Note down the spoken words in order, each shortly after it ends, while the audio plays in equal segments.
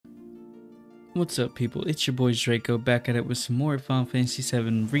What's up, people? It's your boy Draco back at it with some more Final Fantasy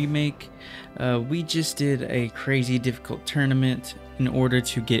VII Remake. We just did a crazy difficult tournament in order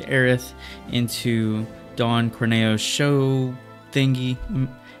to get Aerith into Don Corneo's show thingy.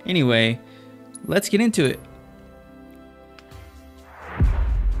 Anyway, let's get into it.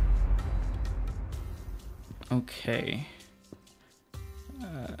 Okay.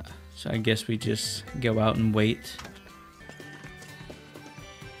 So I guess we just go out and wait.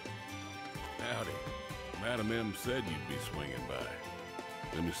 Howdy. Madam M said you'd be swinging by.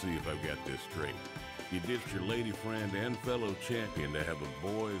 Let me see if I've got this straight. You ditched your lady friend and fellow champion to have a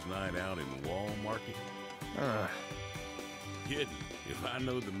boys' night out in Wall Market? Kidding. If I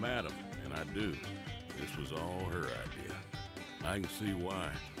know the madam, and I do, this was all her idea. I can see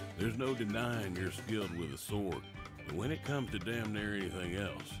why. There's no denying you're skilled with a sword. But when it comes to damn near anything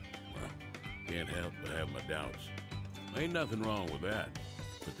else, well, can't help but have my doubts. Ain't nothing wrong with that.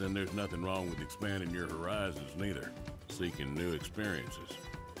 But then there's nothing wrong with expanding your horizons neither, seeking new experiences.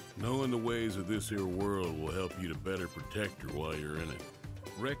 Knowing the ways of this here world will help you to better protect her while you're in it.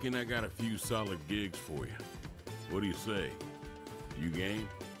 Reckon I got a few solid gigs for you. What do you say? You game?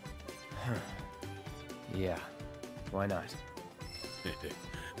 Yeah, why not?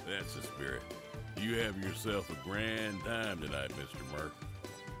 That's the spirit. You have yourself a grand time tonight, Mr. Merc.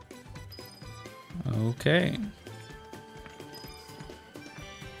 Okay.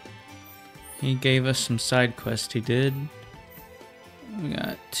 He gave us some side quests, he did. We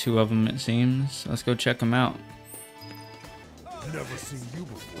got 2 of them, it seems. Let's go check them out. Never seen you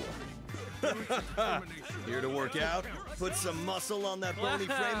before. Here to work out? Put some muscle on that bony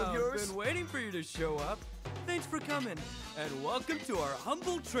frame of yours? Been waiting for you to show up. Thanks for coming, and welcome to our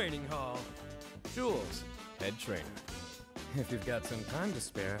humble training hall. Jules, head trainer. If you've got some time to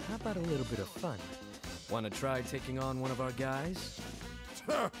spare, how about a little bit of fun? Want to try taking on one of our guys?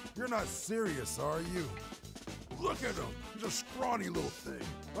 You're not serious, are you? Look at him. He's a scrawny little thing.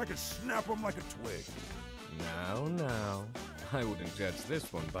 I could snap him like a twig. Now. I wouldn't judge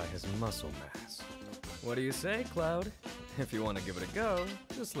this one by his muscle mass. What do you say, Cloud? If you want to give it a go,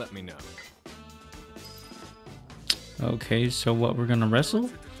 just let me know. Okay, so what, we're gonna wrestle?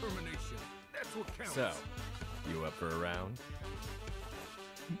 So, you up for a round?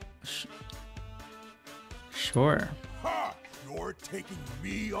 Sure. Ha! You're taking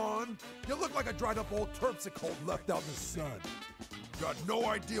me on? You look like a dried up old terpsichore left out in the sun. Got no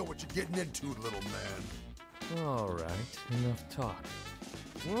idea what you're getting into, little man. Alright, enough talk.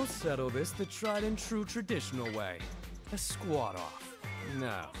 We'll settle this the tried and true traditional way. A squat off.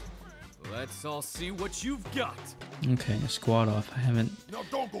 Now, let's all see what you've got. Okay, a squat off. I haven't Now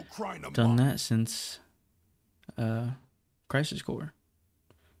don't go crying to done Mom. that since Crisis Core.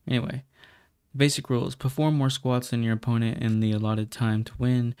 Anyway, basic rules. Perform more squats than your opponent in the allotted time to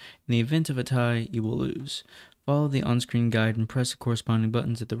win. In the event of a tie, you will lose. Follow the on-screen guide and press the corresponding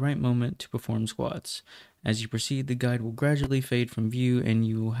buttons at the right moment to perform squats. As you proceed, the guide will gradually fade from view, and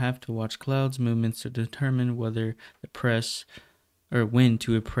you will have to watch Cloud's movements to determine whether to press or when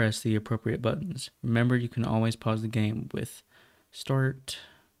to press the appropriate buttons. Remember, you can always pause the game with start.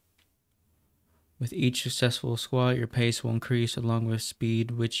 With each successful squat, your pace will increase along with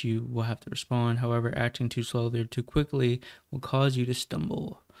speed, which you will have to respond. However, acting too slowly or too quickly will cause you to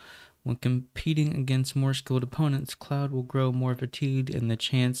stumble. When competing against more skilled opponents, Cloud will grow more fatigued, and the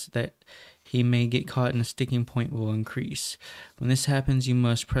chance that he may get caught in a sticking point will increase. When this happens, you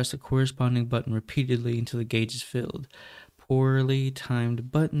must press the corresponding button repeatedly until the gauge is filled. Poorly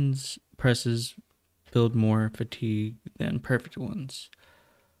timed presses build more fatigue than perfect ones.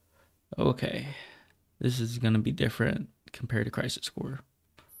 Okay, this is going to be different compared to Crisis Core.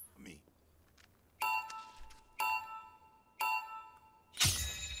 Me.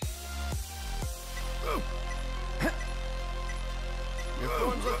 Your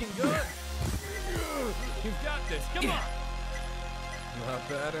form's looking good. You've got this. Come on. Not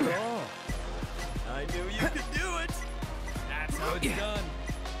bad at all. I knew you could do it. That's how it's done.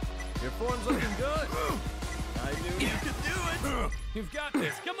 Your form's looking good. I knew you could do it. You've got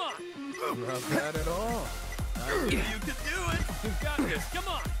this. Come on. Not bad at all. I knew you could do it. You've got this. Come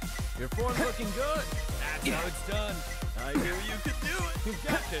on. Your form's looking good. That's how it's done. I knew you could do it. You've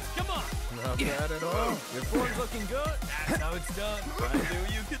got this. Come on. Not bad at all. Your form's looking good. That's how it's done. I knew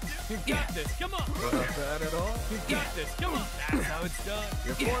you could do it. You've got this. Come on. Not bad at all. You've got this. Come on. That's how it's done.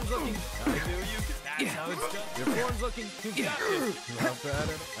 Your form's looking. I knew you could. That's how it's done. Your form's looking. You've got this. Not bad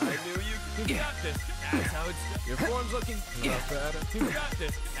at all. I knew you. You've got this. That's how it's done. Your form's looking. Not bad at all. You've got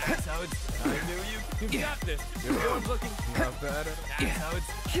this. That's how it's. I knew you. You've got this. Your form's looking. Not bad at all. That's how it's.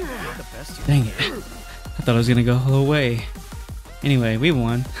 You're the best you Dang it. I thought I was going to go the whole way. Anyway, we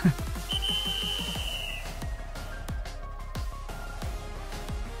won.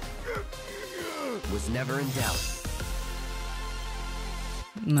 never in doubt.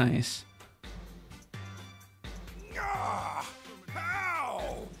 Nice. Ah!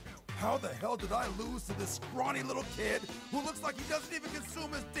 How? How the hell did I lose to this scrawny little kid who looks like he doesn't even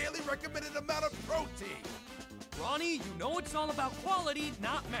consume his daily recommended amount of protein? Ronnie, you know it's all about quality,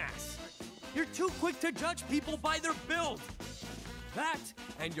 not mass. You're too quick to judge people by their build. That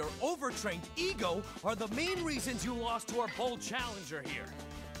and your overtrained ego are the main reasons you lost to our bold challenger here.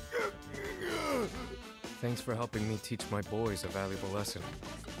 Thanks for helping me teach my boys a valuable lesson.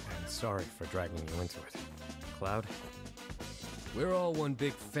 And sorry for dragging you into it. Cloud, we're all one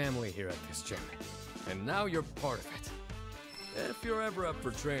big family here at this gym. And now you're part of it. If you're ever up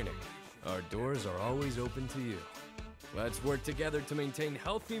for training, our doors are always open to you. Let's work together to maintain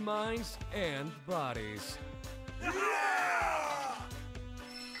healthy minds and bodies.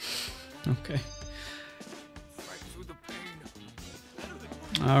 Okay.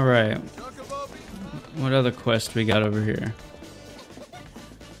 All right. What other quest we got over here?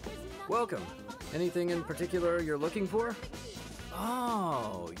 Welcome. Anything in particular you're looking for?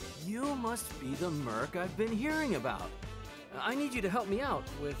 Oh, you must be the merc I've been hearing about. I need you to help me out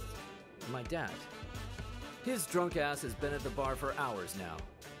with my dad. His drunk ass has been at the bar for hours now.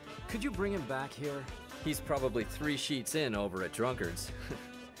 Could you bring him back here? He's probably 3 sheets in over at Drunkard's.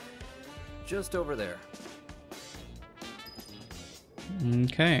 Just over there.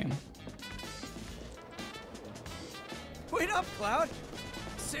 Okay. Wait up, Cloud!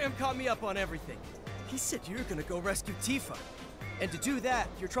 Sam caught me up on everything. He said you're gonna go rescue Tifa. And to do that,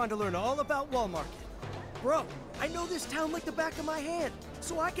 you're trying to learn all about Wall Market. Bro, I know this town like the back of my hand,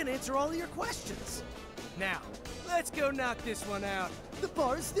 so I can answer all of your questions. Now, let's go knock this one out. The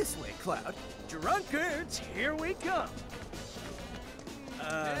bar's this way, Cloud. Drunkards, here we come.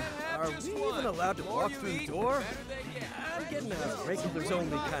 Are we even allowed to walk through the door? I'm getting a regulars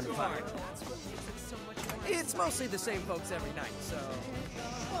only kind of vibe. It's mostly the same folks every night, so...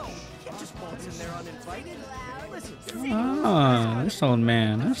 Whoa, can't just waltz in there uninvited. Listen, Ah, this old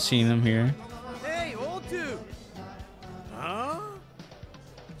man. I've seen him here. hey, old dude! Huh?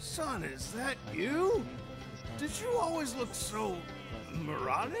 Son, is that you? Did you always look so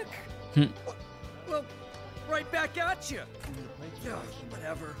moronic? Well, right back at you. Ugh,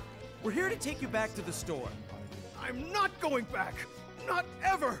 whatever. We're here to take you back to the store. I'm not going back. Not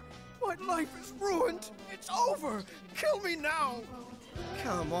ever. My life is ruined. It's over. Kill me now.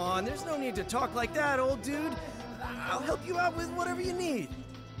 Come on, there's no need to talk like that, old dude. I'll help you out with whatever you need.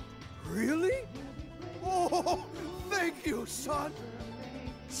 Really? Oh, thank you, son.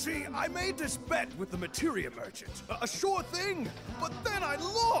 See, I made this bet with the materia merchant. A sure thing, but then I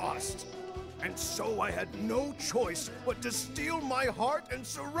lost. And so I had no choice but to steal my heart and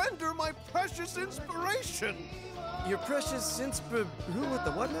surrender my precious inspiration. Your precious who with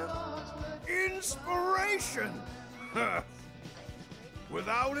the what now? Inspiration! Huh.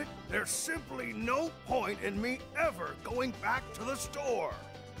 Without it, there's simply no point in me ever going back to the store.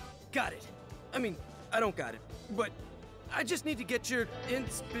 Got it. I mean, I don't got it, but I just need to get your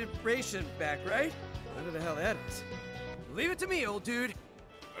inspiration back, right? Whatever the hell that is. Leave it to me, old dude.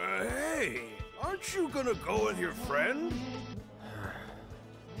 Hey, aren't you gonna go with your friend?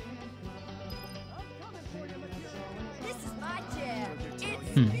 This is my jam. It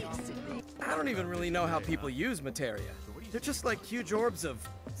speaks to me. I don't even really know how people use materia. They're just like huge orbs of...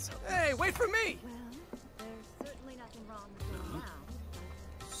 Hey, wait for me! There's certainly nothing wrong with doing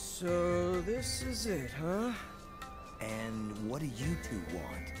that. So, this is it, huh? And what do you two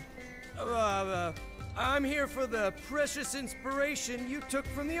want? I'm here for the precious inspiration you took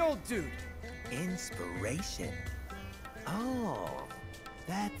from the old dude. Inspiration? Oh,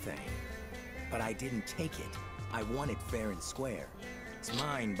 that thing. But I didn't take it. I won it fair and square. It's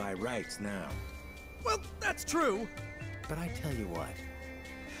mine by rights now. Well, that's true. But I tell you what,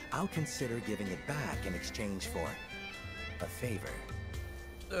 I'll consider giving it back in exchange for a favor.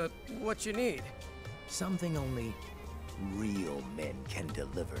 What you need? Something only real men can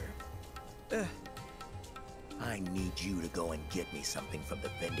deliver. I need you to go and get me something from the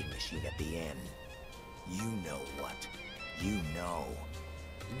vending machine at the inn. You know what. You know.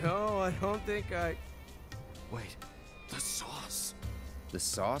 No, I don't think I... Wait, the sauce. The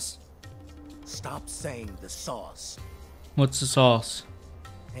sauce? Stop saying the sauce. What's the sauce?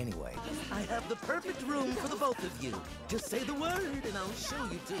 Anyway, I have the perfect room for the both of you. Just say the word and I'll show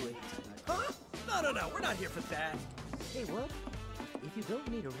you to it. Huh? No, we're not here for that. Hey, what? If you don't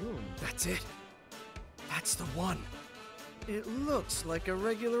need a room... That's it. That's the one. It looks like a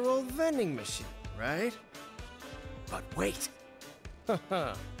regular old vending machine, right? But wait.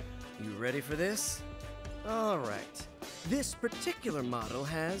 Haha. You ready for this? All right. This particular model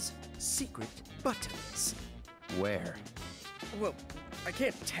has secret buttons. Where? Well, I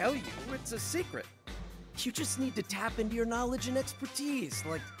can't tell you. It's a secret. You just need to tap into your knowledge and expertise.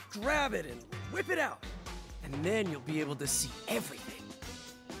 Like, grab it and whip it out. And then you'll be able to see everything.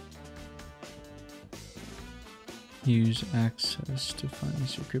 Use access to find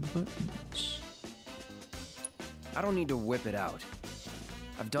secret buttons. I don't need to whip it out.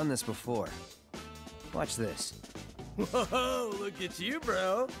 I've done this before. Watch this. Whoa, look at you,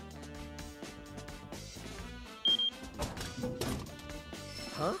 bro.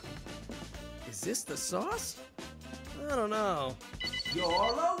 Huh? Is this the sauce? I don't know. You're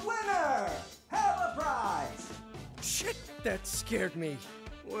a winner! Have a prize! Shit, that scared me.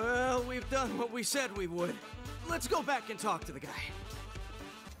 Well, we've done what we said we would. Let's go back and talk to the guy.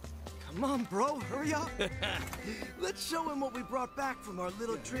 Come on, bro, hurry up. Let's show him what we brought back from our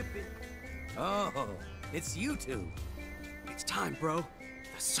little trip in... Oh, it's you two. It's time, bro.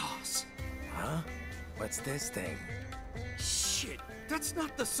 The sauce. Huh? What's this thing? Shit, that's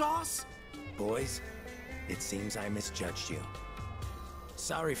not the sauce. Boys, it seems I misjudged you.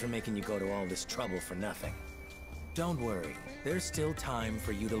 Sorry for making you go to all this trouble for nothing. Don't worry, there's still time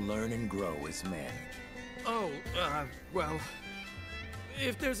for you to learn and grow as men. Oh, well...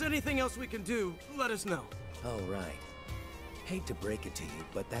 If there's anything else we can do, let us know. Oh, right. Hate to break it to you,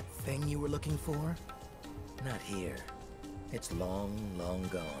 but that thing you were looking for? Not here. It's long, long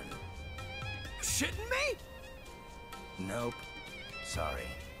gone. Shitting me? Nope. Sorry.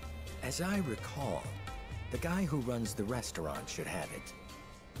 As I recall, the guy who runs the restaurant should have it.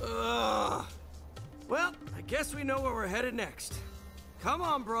 Ugh. Well, I guess we know where we're headed next. Come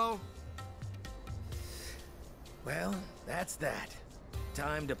on, bro. Well, that's that.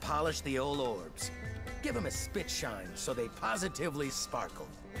 Time to polish the old orbs. Give them a spit shine so they positively sparkle.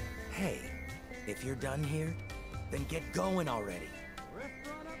 Hey, if you're done here, then get going already.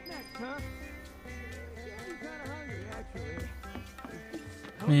 Restaurant up next, huh? I'm kinda hungry, actually.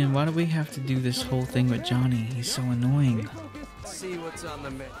 Man, why do we have to do this whole thing with Johnny? He's so annoying. See what's on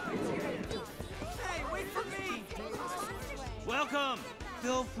the menu. Hey, wait for me! Welcome!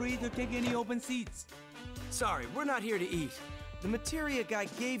 Feel free to take any open seats. Sorry, we're not here to eat. The materia guy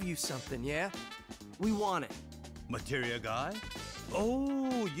gave you something, yeah? We want it. Materia guy?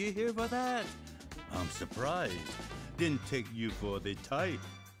 Oh, you here for that? I'm surprised. Didn't take you for the type.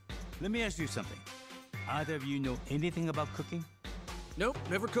 Let me ask you something. Either of you know anything about cooking? Nope,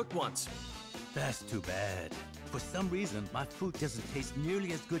 never cooked once. That's too bad. For some reason, my food doesn't taste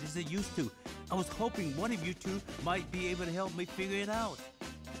nearly as good as it used to. I was hoping one of you two might be able to help me figure it out.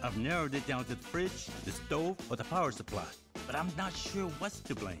 I've narrowed it down to the fridge, the stove, or the power supply. But I'm not sure what's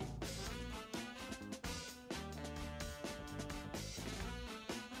to blame.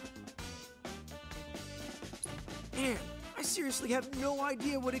 Man, I seriously have no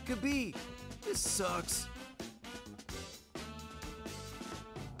idea what it could be. This sucks.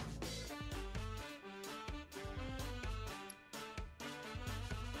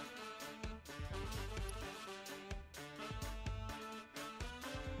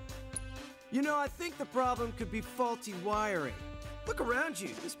 You know, I think the problem could be faulty wiring. Look around you.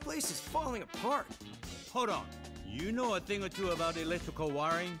 This place is falling apart. Hold on. You know a thing or two about electrical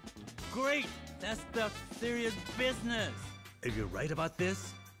wiring? Great! That's the serious business. If you're right about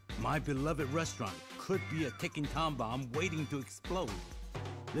this, my beloved restaurant could be a ticking time bomb waiting to explode.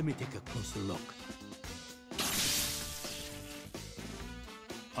 Let me take a closer look.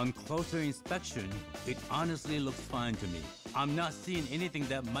 On closer inspection, it honestly looks fine to me. I'm not seeing anything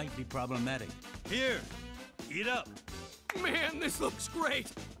that might be problematic. Here, eat up. Man, this looks great.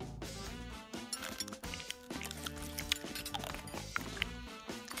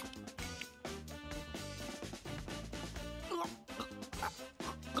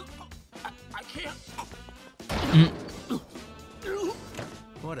 I can't.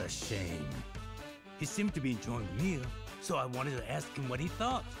 What a shame. He seemed to be enjoying the meal, so I wanted to ask him what he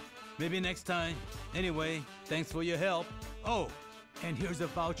thought. Maybe next time. Anyway, thanks for your help. Oh, and here's a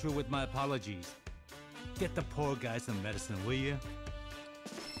voucher with my apologies. Get the poor guy some medicine, will you?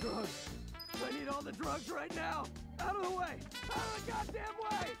 Drugs. I need all the drugs right now. Out of the way. Out of the goddamn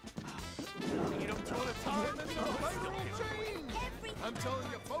way. You don't tell the time that the will change. I'm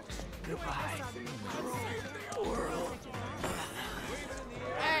telling you, folks. Goodbye. World.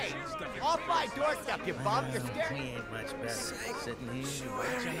 Hey, off my doorstep, you bum. You're scared. We ain't much better. Sitting here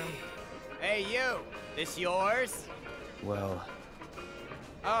watching them. Hey, you. This yours? Well,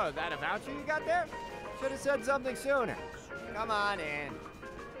 Oh, that a voucher you got there? Should have said something sooner. Come on in.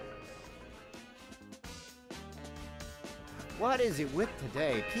 What is it with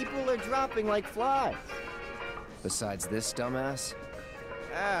today? People are dropping like flies. besides this dumbass?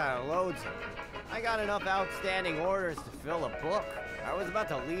 Ah, loads of them. I got enough outstanding orders to fill a book. I was about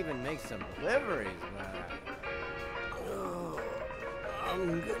to leave and make some deliveries, but...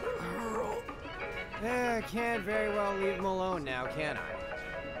 I'm gonna hurl. I can't very well leave him alone now, can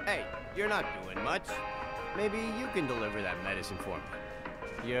I? Hey, you're not doing much. Maybe you can deliver that medicine for me.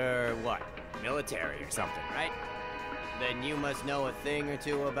 You're, what, military or something, right? Then you must know a thing or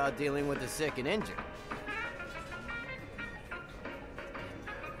two about dealing with the sick and injured.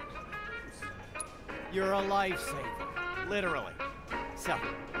 You're a lifesaver, literally. So,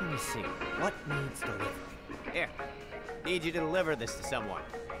 let me see, what needs delivery? Here, need you to deliver this to someone.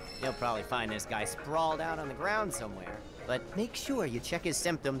 You'll probably find this guy sprawled out on the ground somewhere, but make sure you check his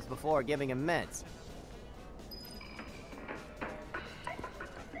symptoms before giving him meds.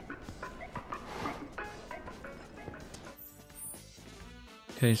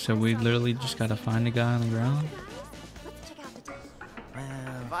 Okay, so we literally just gotta find a guy on the ground.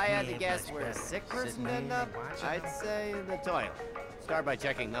 If I had to guess where a sick person ended up, I'd say the toilet. Start by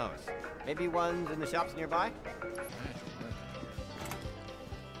checking those. Maybe ones in the shops nearby?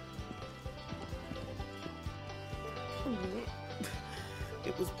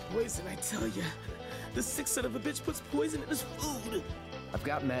 It was poison, I tell ya. The sick son of a bitch puts poison in his food. I've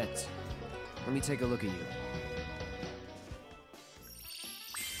got meds. Let me take a look at you.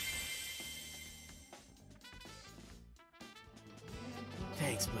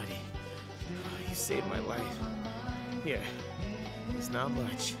 Thanks, buddy. Oh, you saved my life. Here. It's not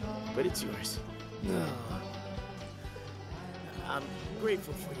much, but it's yours. Oh. I'm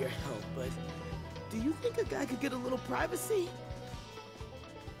grateful for your help, but do you think a guy could get a little privacy?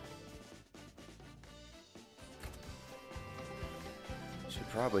 Should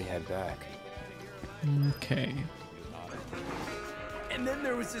probably head back. Okay. And then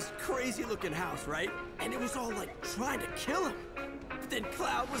there was this crazy looking house, right? And it was all like trying to kill him. But then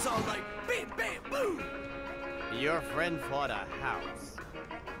Cloud was all like, bam, bam, boom. Your friend fought a house.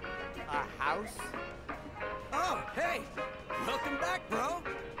 A house? Oh, hey! Welcome back, bro!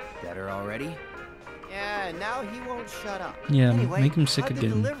 Better already? Yeah, now he won't shut up. Yeah, anyway, make him sick how'd the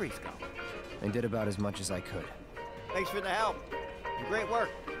again. deliveries go? I did about as much as I could. Thanks for the help. Great work.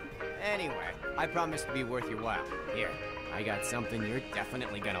 Anyway, I promise to be worth your while. Here, I got something you're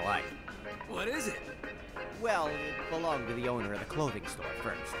definitely gonna like. What is it? Well, it belonged to the owner of the clothing store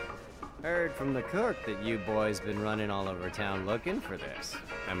first. Heard from the cook that you boys been running all over town looking for this.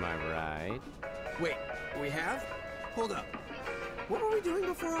 Am I right? Wait, we have? Hold up. What were we doing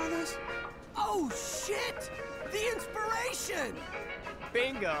before all this? Oh, shit! The inspiration!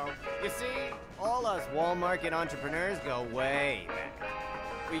 Bingo! You see, all us Wall Market entrepreneurs go way back.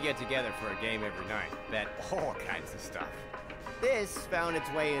 We get together for a game every night, bet all kinds of stuff. This found its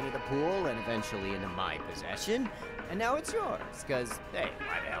way into the pool and eventually into my possession, and now it's yours, because, hey,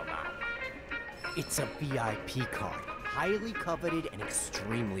 why the hell not? It's a VIP card, highly coveted and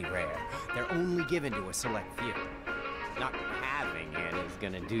extremely rare. They're only given to a select few. Not having it is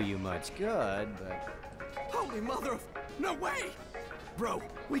gonna do you much good, but... Holy mother of... No way! Bro,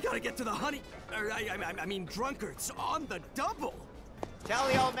 we gotta get to the I mean drunkards on the double! Tell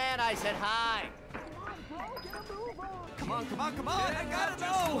the old man I said hi! Come on, come on, come on! I gotta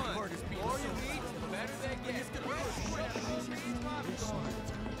know! More you eat, the better they get.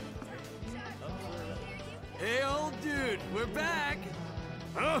 Hey, old dude, we're back!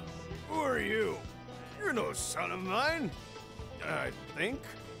 Huh? Who are you? You're no son of mine. I think.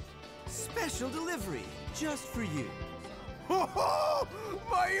 Special delivery, just for you. Oh,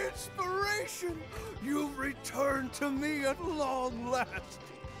 my inspiration! You've returned to me at long last.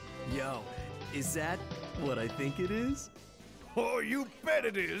 Yo, is that what I think it is? Oh, you bet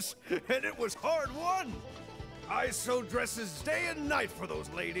it is, and it was hard won. I sewed dresses day and night for those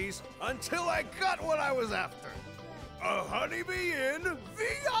ladies until I got what I was after. A Honeybee Inn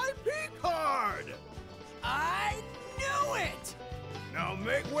VIP card! I knew it! Now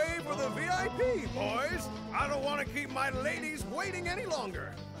make way for the VIP, boys. I don't want to keep my ladies waiting any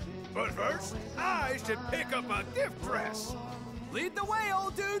longer. But first, I should pick up a gift dress. Lead the way,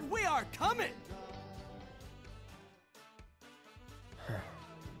 old dude. We are coming.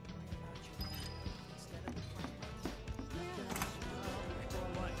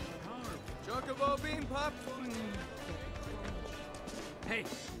 Chocobo bean pop. Hey.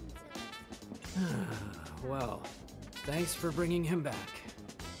 Well, thanks for bringing him back.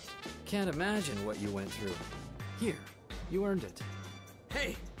 Can't imagine what you went through. Here, you earned it.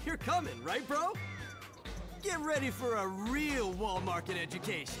 Hey, you're coming, right, bro? Get ready for a real Wall Market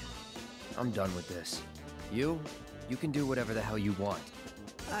education. I'm done with this. You can do whatever the hell you want.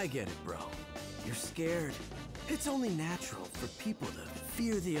 I get it, bro. You're scared. It's only natural for people to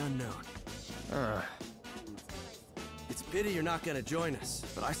fear the unknown. It's a pity you're not gonna join us,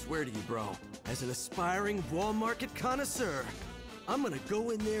 but I swear to you, bro, as an aspiring wall market connoisseur, I'm gonna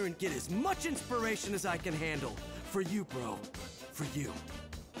go in there and get as much inspiration as I can handle. For you, bro. For you.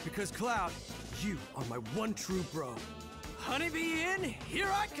 Because, Cloud, you are my one true bro. Honeybee Inn, here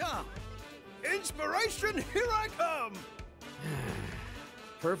I come! Inspiration, here I come!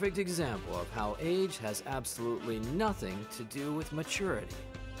 Perfect example of how age has absolutely nothing to do with maturity.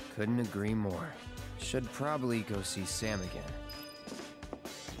 Couldn't agree more. Should probably go see Sam again.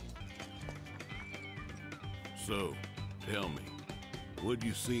 So, tell me, what'd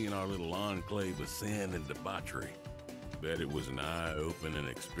you see in our little enclave of sin and debauchery? Bet it was an eye-opening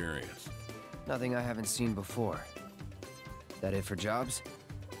experience. Nothing I haven't seen before. That it for jobs?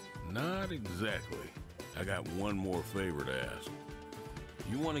 Not exactly. I got one more favor to ask.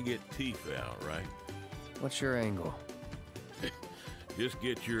 You want to get Tifa out, right? What's your angle? Just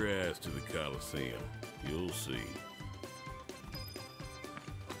get your ass to the Coliseum. You'll see.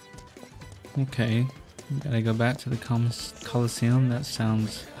 Okay, we gotta go back to the Coliseum. That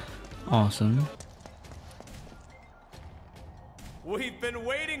sounds awesome. We've been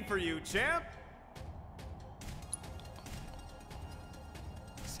waiting for you, champ!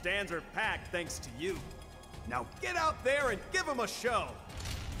 Stands are packed thanks to you. Now get out there and give them a show!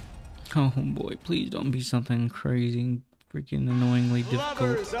 Oh boy, please don't be something crazy, freaking annoyingly difficult.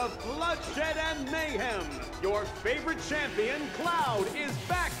 Lovers of bloodshed and mayhem, your favorite champion, Cloud, is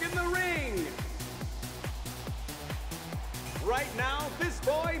back in the ring! Right now, this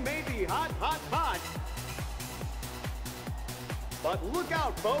boy may be hot, hot, hot. But look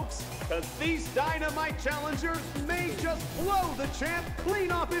out, folks, because these dynamite challengers may just blow the champ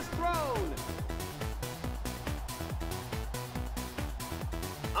clean off his throne!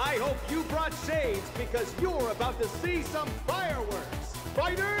 I hope you brought shades because you're about to see some fireworks!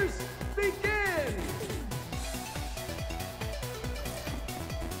 Fighters, begin!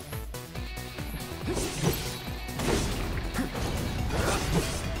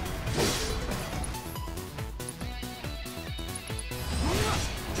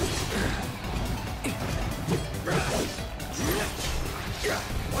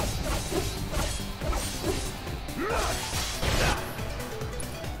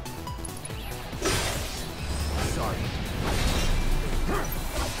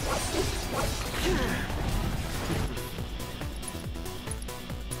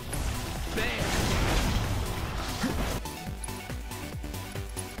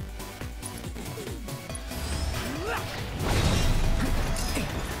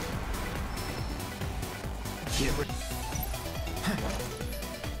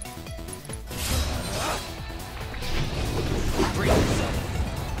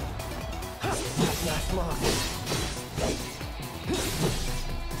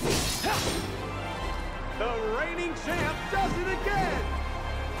 The reigning champ does it again!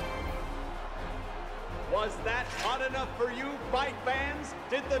 Was that hot enough for you, fight fans?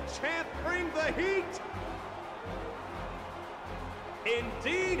 Did the champ bring the heat?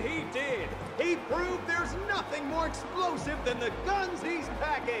 Indeed he did! He proved there's nothing more explosive than the guns he's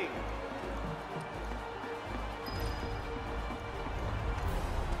packing!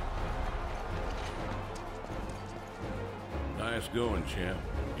 Nice going, champ.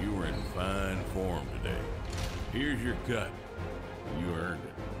 You were in fine form today. Here's your cut. You earned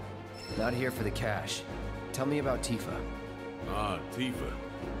it. Not here for the cash. Tell me about Tifa. Ah, Tifa.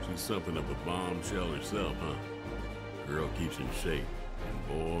 She's something of a bombshell herself, huh? Girl keeps in shape, and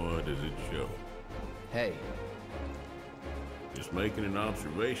boy, does it show. Hey. Just making an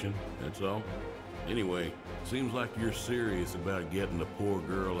observation, that's all. Anyway, seems like you're serious about getting the poor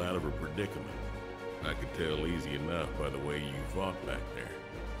girl out of her predicament. I could tell easy enough by the way you fought back there.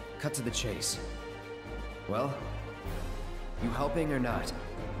 Cut to the chase. Well, you helping or not?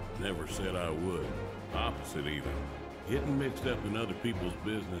 Never said I would. Opposite even. Getting mixed up in other people's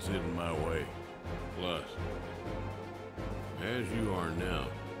business isn't my way. Plus, as you are now,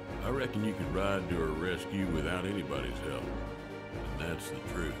 I reckon you could ride to her rescue without anybody's help. And that's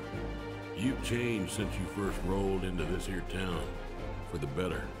the truth. You've changed since you first rolled into this here town. For the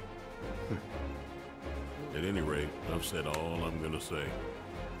better. At any rate, I've said all I'm gonna say.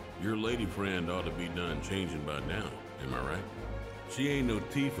 Your lady friend ought to be done changing by now, am I right? She ain't no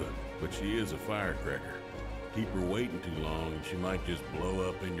Tifa, but she is a firecracker. Keep her waiting too long and she might just blow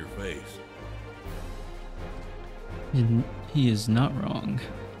up in your face. He is not wrong.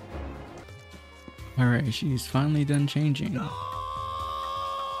 Alright, she's finally done changing. No!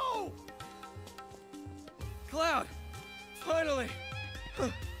 Cloud! Finally!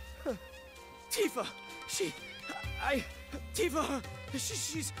 Tifa! Tifa,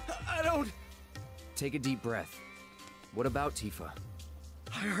 she's, I don't... take a deep breath. What about Tifa?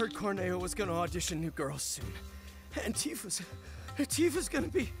 I heard Corneo was gonna audition new girls soon. And Tifa's gonna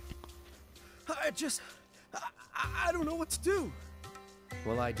be... I don't know what to do.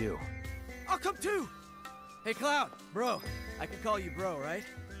 Well, I do. I'll come too. Hey, Cloud, bro. I can call you bro, right?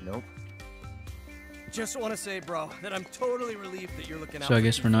 Nope. Just want to say, bro, that I'm totally relieved that you're looking out. So I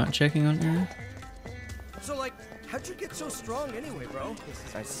guess we're not checking on Aaron? So, like, how'd you get so strong anyway, bro?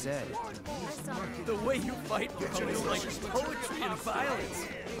 I said. The way you fight, bro, is like poetry and violence.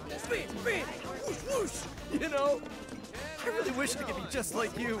 Spin, spin, whoosh, whoosh. You know? I really wish I could be just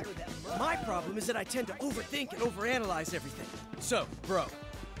like you. My problem is that I tend to overthink and overanalyze everything. So, bro,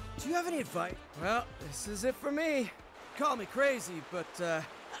 do you have any advice? Well, this is it for me. Call me crazy, but I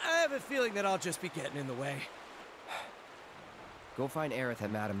have a feeling that I'll just be getting in the way. Go find Aerith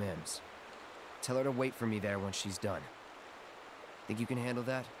at Madame M's. Tell her to wait for me there when she's done. Think you can handle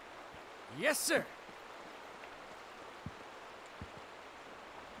that? Yes, sir.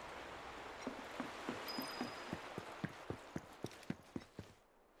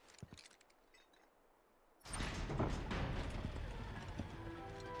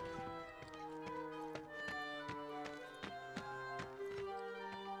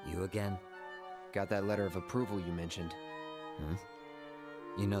 You again? Got that letter of approval you mentioned. Hmm?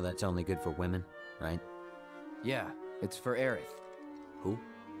 You know that's only good for women, right? Yeah, it's for Aerith. Who?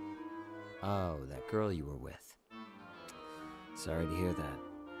 Oh, that girl you were with. Sorry to hear that.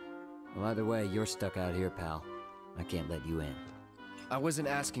 Well, either way, you're stuck out here, pal. I can't let you in. I wasn't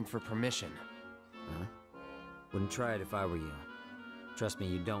asking for permission. Huh? Wouldn't try it if I were you. Trust me,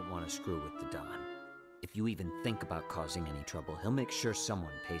 you don't want to screw with the Don. If you even think about causing any trouble, he'll make sure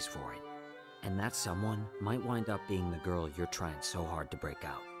someone pays for it. And that someone might wind up being the girl you're trying so hard to break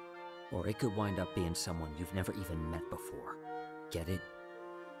out. Or it could wind up being someone you've never even met before. Get it?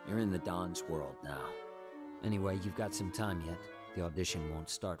 You're in the Don's world now. Anyway, you've got some time yet. The audition won't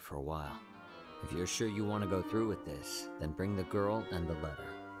start for a while. If you're sure you want to go through with this, then bring the girl and the letter.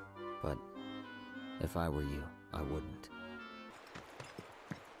 But if I were you, I wouldn't.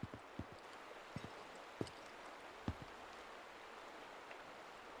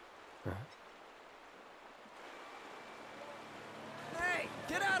 Hey,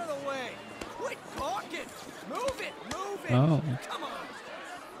 get out of the way! Quit talking! Move it! Move it! Oh. Come on!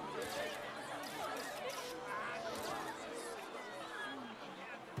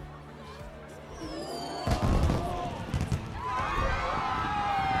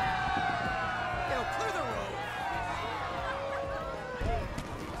 Yo, clear the road!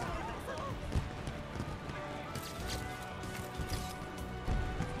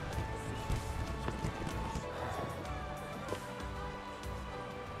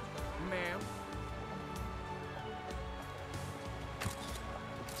 Ma'am.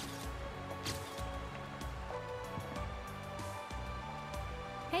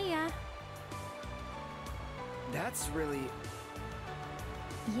 Heya. That's really...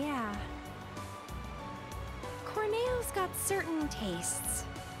 Yeah. Corneo's got certain tastes.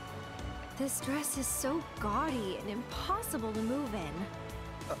 This dress is so gaudy and impossible to move in.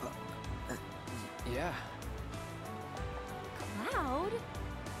 Yeah. Cloud?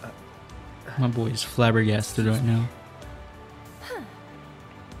 My boy's flabbergasted right now. Huh.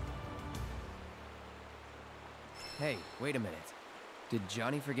 Hey, wait a minute. Did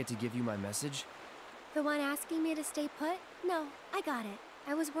Johnny forget to give you my message? The one asking me to stay put? No, I got it.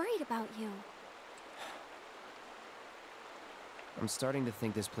 I was worried about you. I'm starting to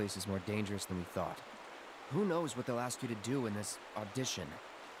think this place is more dangerous than we thought. Who knows what they'll ask you to do in this audition?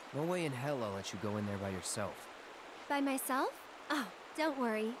 No way in hell I'll let you go in there by yourself. By myself? Oh, don't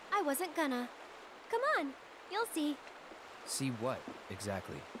worry. I wasn't gonna. Come on, you'll see. See what,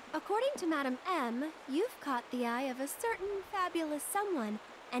 exactly? According to Madame M, you've caught the eye of a certain fabulous someone,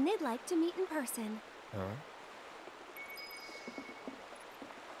 and they'd like to meet in person. Huh?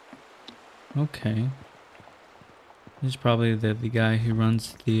 Okay. He's probably the guy who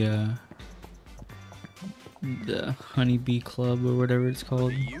runs the Honeybee Club or whatever it's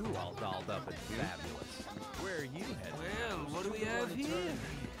called. You all dolled up and fabulous. Where are you headed? Well, what do we have here?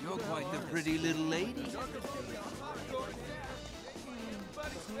 You're quite the pretty little lady.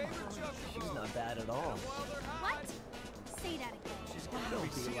 She's not bad at all. What? Say that again.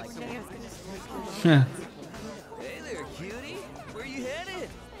 Don't be like Hey there, cutie. Where you headed?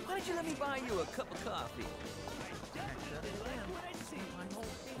 Why don't you let me buy you a cup of coffee?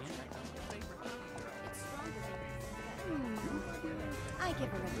 I give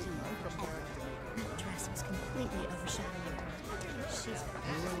her a D. That dress was completely overshadowing her. She's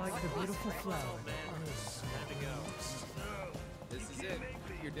You're like the beautiful flower. This is it.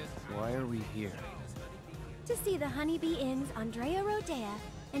 You're dead. Why are we here? to see the Honeybee Inn's Andrea Rodea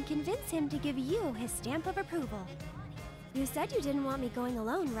and convince him to give you his stamp of approval. You said you didn't want me going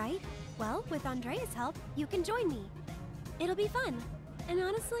alone, right? Well, with Andrea's help, you can join me. It'll be fun. And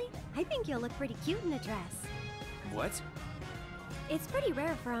honestly, I think you'll look pretty cute in a dress. What? It's pretty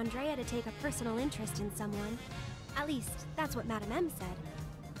rare for Andrea to take a personal interest in someone. At least, that's what Madame M said.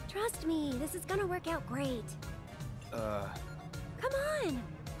 Trust me, this is gonna work out great. Come on!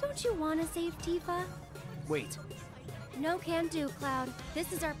 Don't you want to save Tifa? Wait. No can do, Cloud.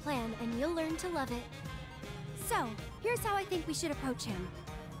 This is our plan, and you'll learn to love it. So, here's how I think we should approach him.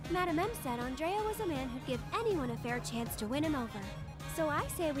 Madame M said Andrea was a man who'd give anyone a fair chance to win him over. So I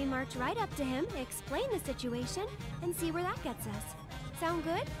say we march right up to him, explain the situation, and see where that gets us. Sound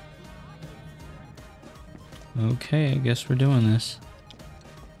good? Okay, I guess we're doing this.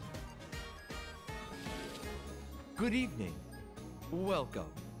 Good evening. Welcome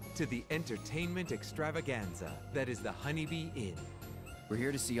to the entertainment extravaganza that is the Honeybee Inn. We're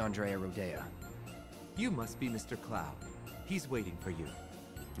here to see Andrea Rodea. You must be Mr. Cloud. He's waiting for you.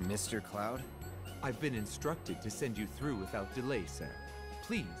 Mr. Cloud? I've been instructed to send you through without delay, sir.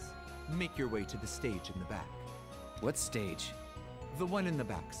 Please, make your way to the stage in the back. What stage? The one in the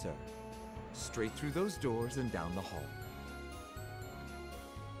back, sir. Straight through those doors and down the hall.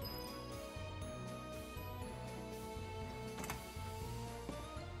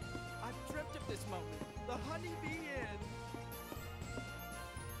 I've dreamt of this moment. The Honeybee Inn.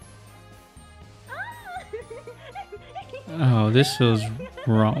 Oh, this feels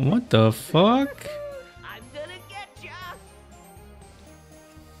wrong. What the fuck? I'm gonna get ya.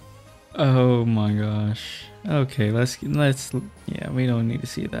 Oh my gosh. Okay, let's yeah, we don't need to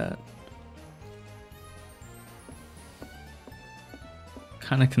see that.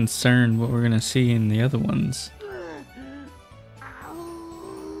 Kind of concerned what we're gonna see in the other ones.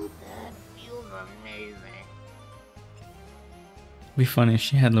 Oh, that feels amazing. It'd be funny if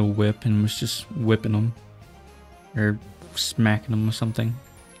she had the whip and was just whipping them. Or smacking them or something.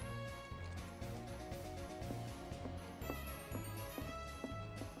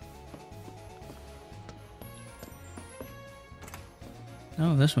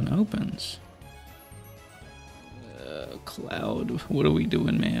 Oh, this one opens. Cloud, what are we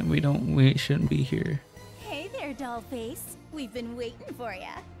doing, man? We shouldn't be here. Hey there, dollface. We've been waiting for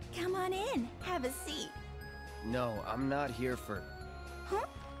ya. Come on in, have a seat. No, I'm not here for... Huh?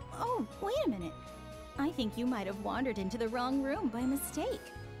 Oh, wait a minute. I think you might have wandered into the wrong room by mistake.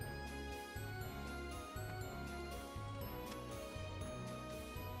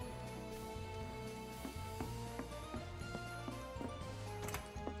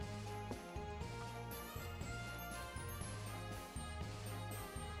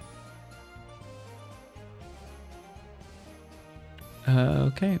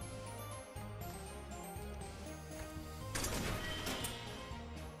 Okay.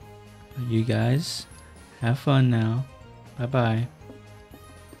 You guys, have fun now. Bye-bye.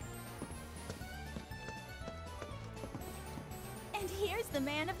 And here's the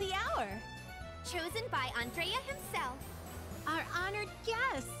man of the hour. Chosen by Andrea himself. Our honored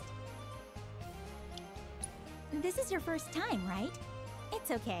guest. This is your first time, right?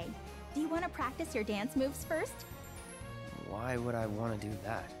 It's okay. Do you want to practice your dance moves first? Why would I want to do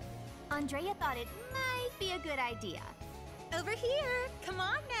that? Andrea thought it might be a good idea. Over here. Come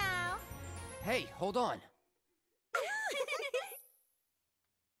on now. Hey, hold on.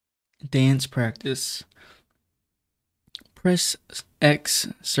 Dance practice. Press X,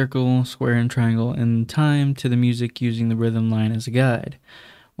 circle, square, and triangle in time to the music using the rhythm line as a guide.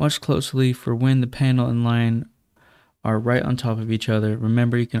 Watch closely for when the panel and line are right on top of each other.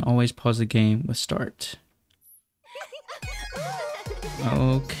 Remember, you can always pause the game with start.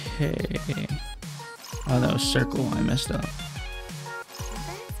 Okay. Oh, that was circle. I messed up.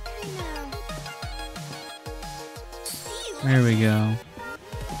 There we go.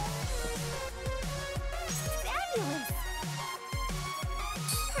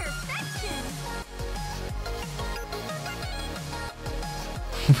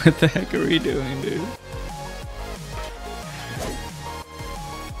 What the heck are we doing, dude?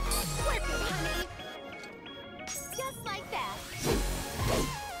 Just like that.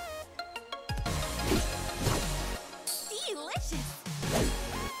 Delicious.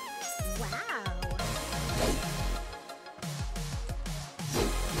 Wow.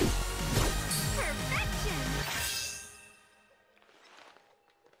 Perfection.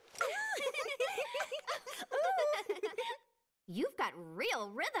 You've got real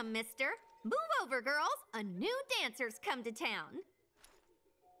rhythm, mister. Move over, girls. A new dancer's come to town.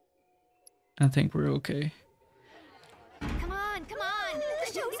 I think we're okay. Come on, come on.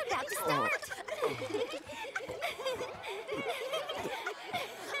 The show's about to start.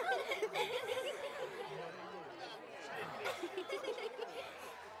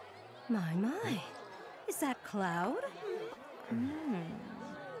 My. Is that Cloud?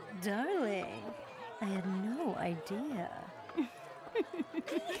 Darling, I had no idea.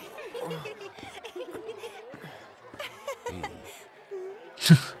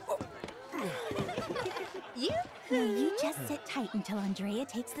 You just sit tight until Andrea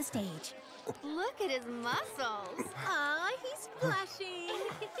takes the stage. Look at his muscles. Aw, he's blushing.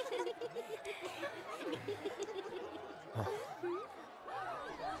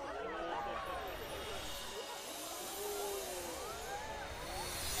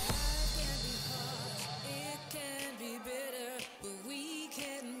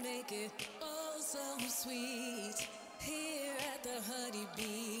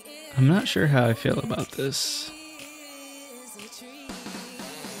 I'm not sure how I feel about this.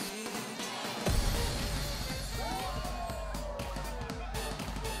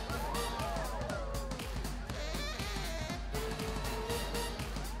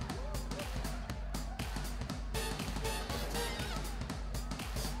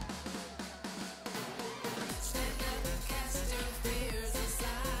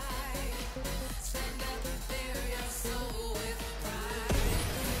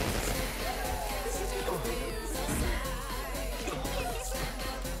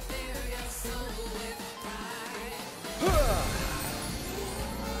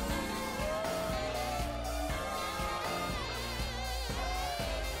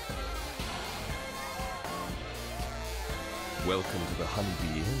 Welcome to the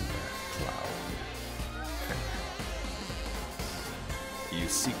Honeybee Inn, Cloud. You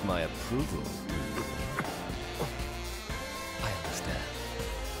seek my approval. I understand.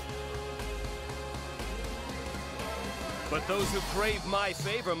 But those who crave my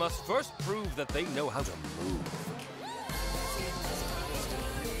favor must first prove that they know how to move.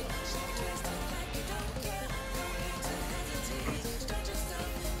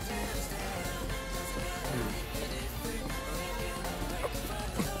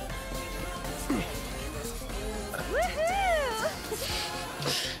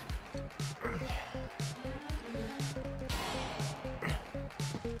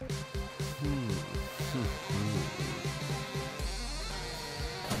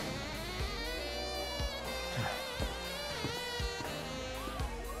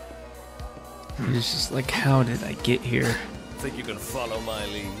 It's just like, how did I get here? Think you can follow my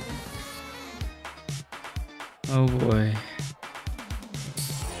lead? Oh boy.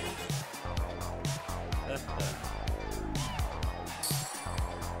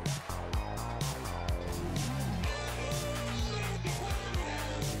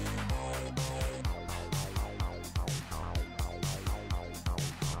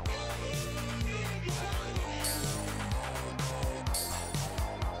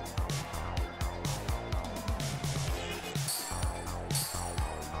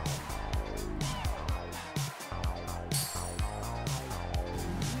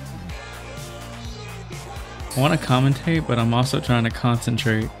 I want to commentate, but I'm also trying to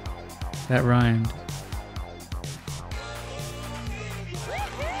concentrate. That rhymed.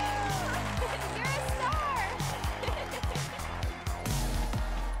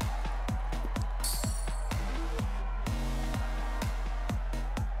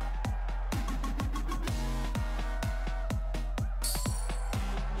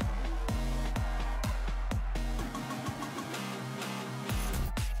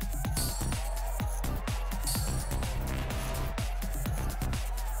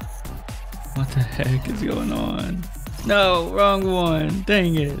 What the heck is going on? No, wrong one.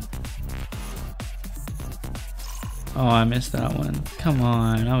 Dang it. Oh, I missed that one. Come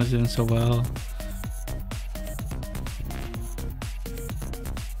on, I was doing so well.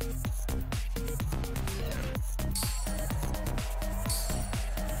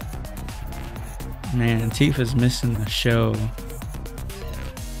 Man, Tifa's missing the show.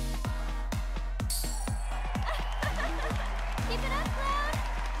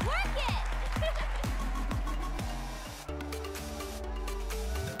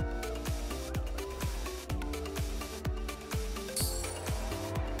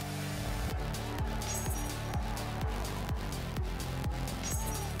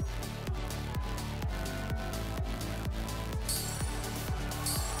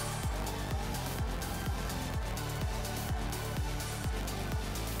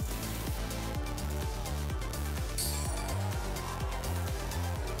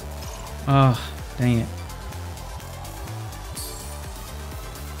 Oh, dang it.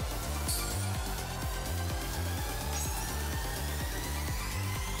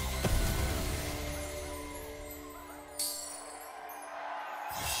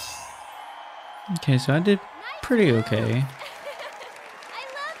 Okay, so I did pretty okay.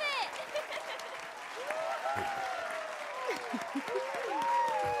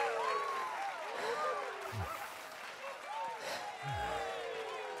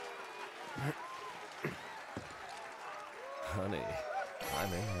 Honey,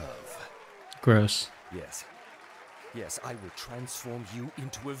 I'm in love. Gross. Yes. Yes, I will transform you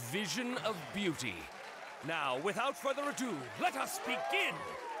into a vision of beauty. Now, without further ado, let us begin!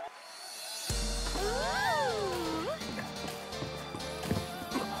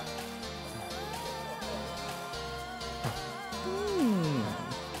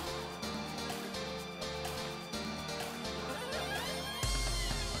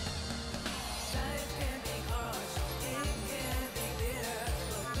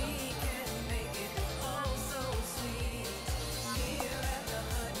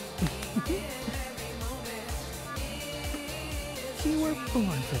 You were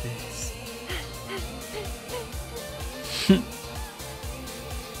born for this.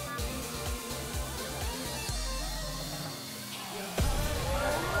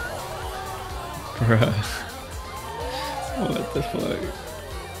 Bruh. What the fuck?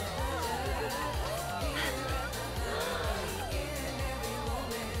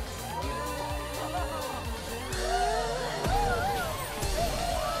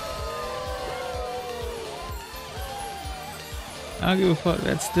 I don't give a fuck.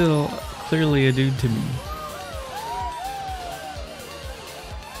 That's still clearly a dude to me.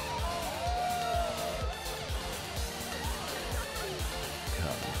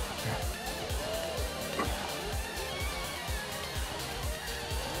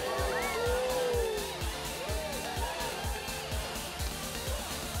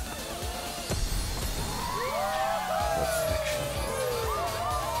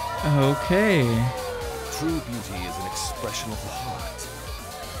 Okay. True beauty is an expression of the heart.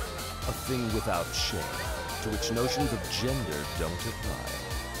 A thing without shame, to which notions of gender don't apply.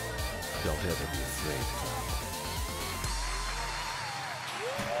 Don't ever be afraid,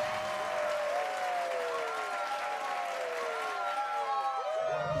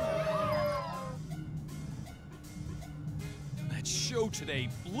 That show today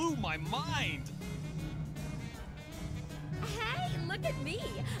blew my mind. Hey, look at me.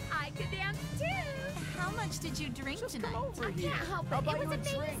 I could dance too. How much did you drink tonight? I can't help it. It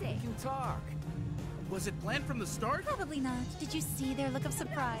was amazing. can talk. Was it planned from the start? Probably not. Did you see their look of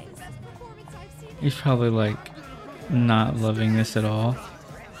surprise? He's probably like not loving this at all.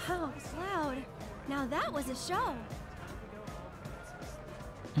 Oh, Cloud. Now that was a show.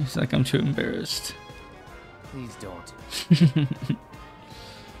 He's like, I'm too embarrassed. Please don't.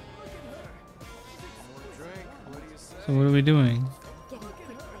 So what are we doing?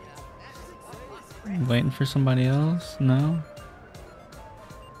 Waiting for somebody else? No?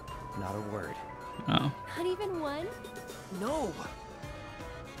 Not a word. Oh. Not even one? No.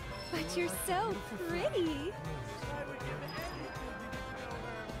 But you're so pretty.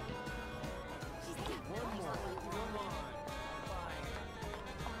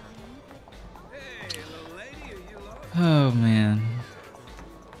 Oh man.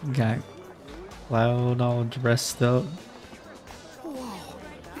 Got Cloud all dressed up. Whoa,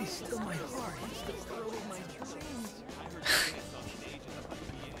 be still my heart.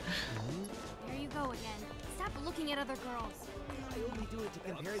 There you go again. Stop looking at other girls. I only do it to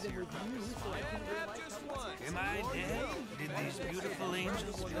compare them with you, so I can realize. Am I dead? Did these beautiful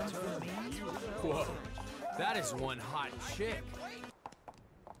angels come for me? Whoa, that is one hot chick.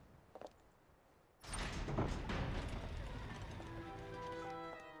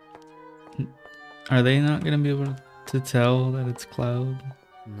 Are they not gonna be able to tell that it's Cloud?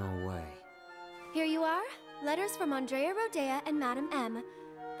 No way. Here you are. Letters from Andrea Rodea and Madam M.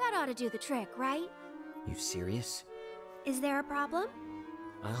 That ought to do the trick, right? You serious? Is there a problem?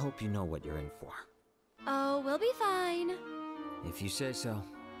 I hope you know what you're in for. Oh, we'll be fine. If you say so.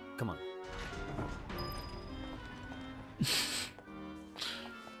 Come on.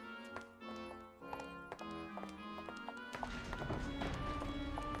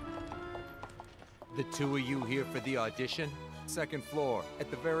 The two of you here for the audition? Second floor,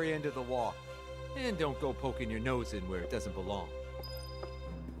 at the very end of the walk. And don't go poking your nose in where it doesn't belong.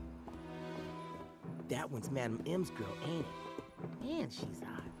 That one's Madam M's girl, ain't it? And she's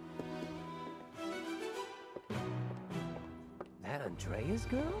hot. That Andrea's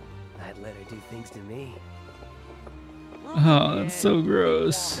girl? I'd let her do things to me. Oh, that's so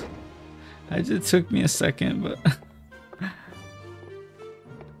gross. It took me a second, but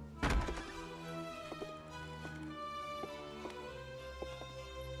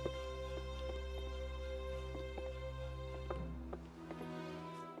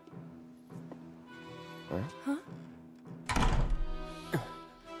Huh?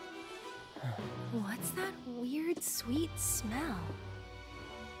 What's that weird, sweet smell?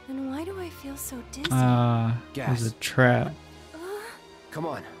 And why do I feel so dizzy? It was a trap. Come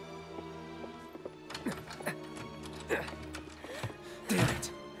on. Damn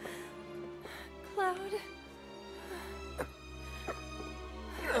it. Cloud.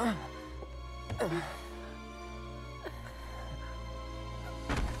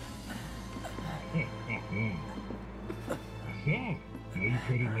 So, how you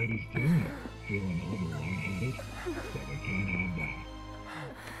pretty ladies doing? Feeling a little lightheaded? But we can't have that.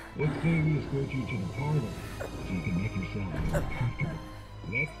 Let's say we escort you to the parlor so you can make yourself more comfortable.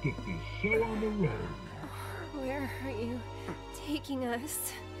 Let's get this show on the road. Where are you taking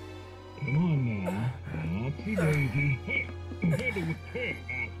us? Come on now. Oopsie daisy. Hey, handle with care,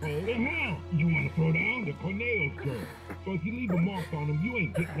 asshole. The hell? You want to throw down the Corneo's girl? So if you leave a mark on them, you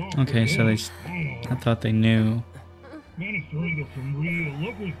ain't getting off. Okay, so they. I thought they knew. Managed to wrangle some real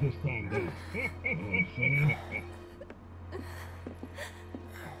lookers this time, though.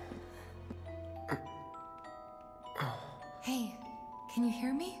 Hey, can you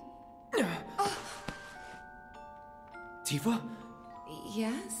hear me? Tifa?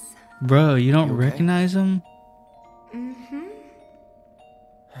 Yes? Bro, you don't You okay? recognize him? Mm-hmm.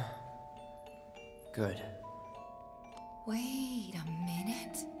 Good. Wait a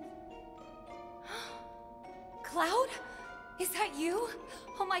minute. Cloud? Is that you?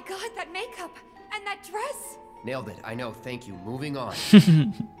 Oh my god, that makeup and that dress! Nailed it. I know. Thank you. Moving on.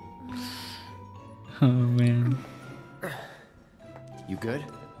 Oh man. You good?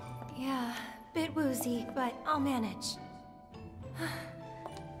 Yeah, bit woozy, but I'll manage.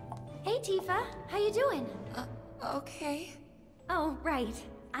 Hey, Tifa. How you doing? Okay. Oh, right.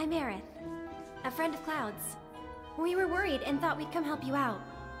 I'm Aerith. A friend of Cloud's. We were worried and thought we'd come help you out.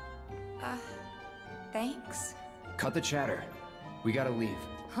 Thanks? Cut the chatter. We gotta leave.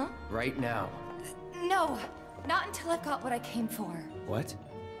 Huh? Right now. No, not until I've got what I came for. What?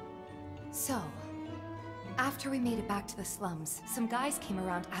 So, after we made it back to the slums, some guys came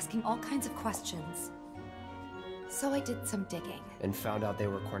around asking all kinds of questions. So I did some digging. And found out they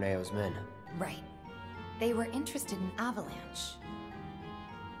were Corneo's men. Right. They were interested in Avalanche.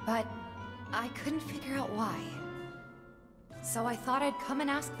 But I couldn't figure out why. So I thought I'd come and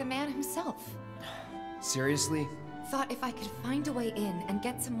ask the man himself. Seriously? Thought if I could find a way in and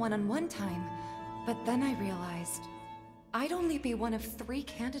get some one-on-one time, but then I realized I'd only be one of 3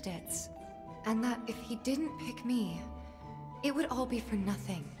 candidates. And that if he didn't pick me, it would all be for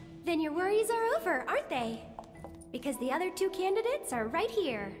nothing. Then your worries are over, aren't they? Because the other 2 candidates are right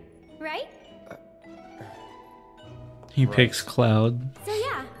here, right? He picks Cloud. So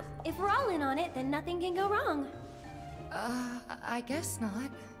yeah, if we're all in on it, then nothing can go wrong. I guess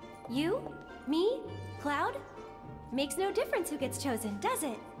not. You? Me? Cloud? Makes no difference who gets chosen, does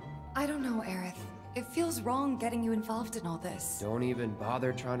it? I don't know, Aerith. It feels wrong getting you involved in all this. Don't even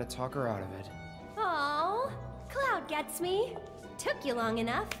bother trying to talk her out of it. Aww, Cloud gets me. Took you long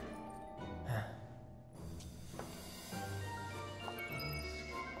enough.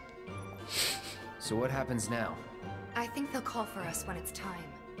 So what happens now? I think they'll call for us when it's time.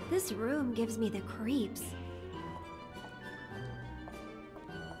 This room gives me the creeps.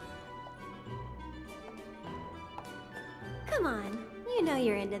 Come on, you know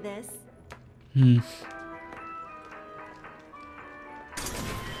you're into this.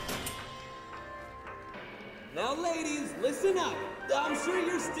 Now ladies, listen up. I'm sure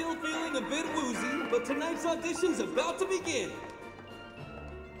you're still feeling a bit woozy, but tonight's audition's about to begin.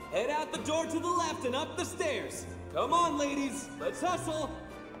 Head out the door to the left and up the stairs. Come on, ladies, let's hustle.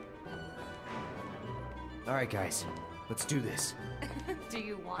 All right, guys. Let's do this. Do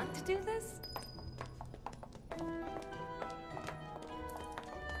you want to do this?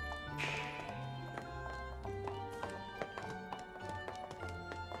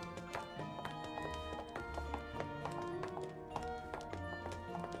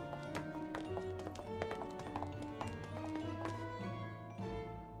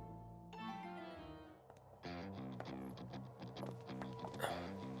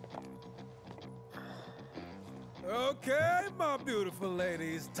 Okay, my beautiful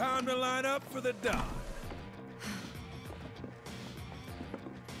ladies, time to line up for the dawn.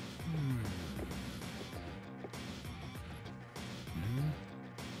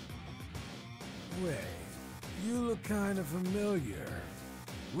 Wait, you look kind of familiar.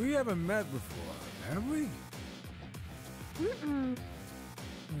 We haven't met before, have we? Mm-mm.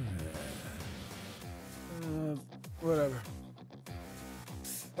 Whatever.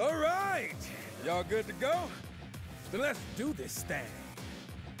 All right, y'all good to go? Then let's do this thing.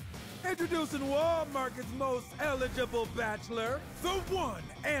 Introducing Wall Market's most eligible bachelor, the one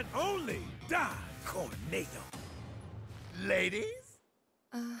and only Don Corneo. Ladies?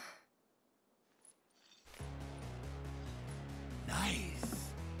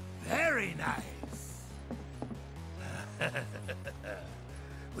 Nice. Very nice.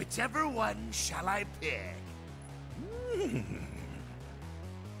 Whichever one shall I pick?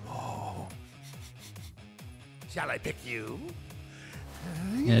 Oh. Shall I pick you?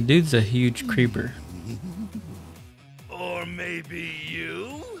 Yeah, dude's a huge creeper. Or maybe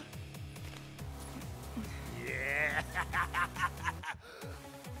you? Yeah.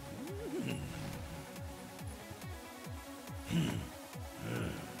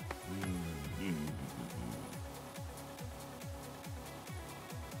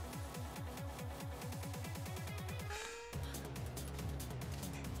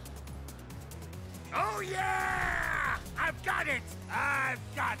 Oh yeah! I've got it! I've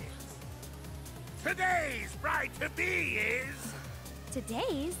got it! Today's bride-to-be is...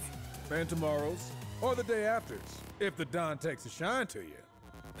 Today's? And tomorrow's, or the day after's, if the Don takes a shine to you.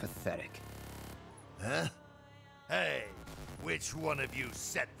 Pathetic. Huh? Hey, which one of you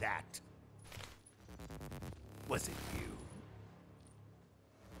said that? Was it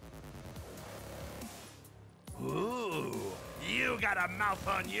you? Ooh, you got a mouth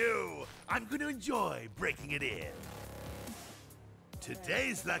on you. I'm gonna enjoy breaking it in.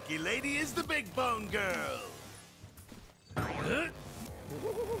 Today's lucky lady is the Big Bone Girl. Huh?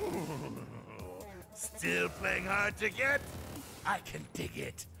 Still playing hard to get? I can dig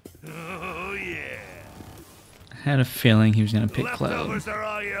it. Oh yeah. I had a feeling he was gonna pick Cloud. Leftovers are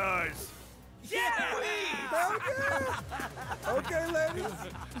all yours. Yeah! Okay, ladies.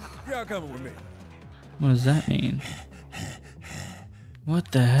 Y'all coming with me. What does that mean?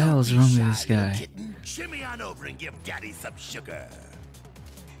 What the hell is wrong with this guy? Kitten, shimmy on over and give Daddy some sugar.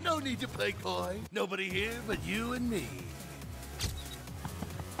 No need to play coy. Nobody here but you and me.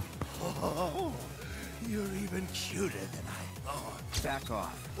 Oh, you're even cuter than I thought. Back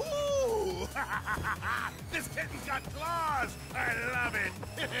off. Ooh! This kitten's got claws! I love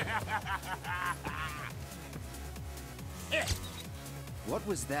it! What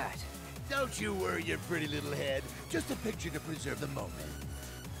was that? Don't you worry your pretty little head. Just a picture to preserve the moment.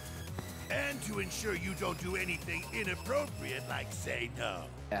 And to ensure you don't do anything inappropriate like say no.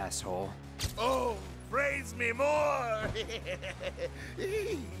 Asshole. Oh, praise me more!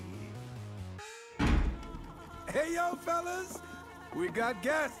 Hey, yo, fellas! We got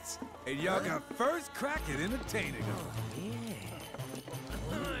guests, and y'all got first crack at entertaining them.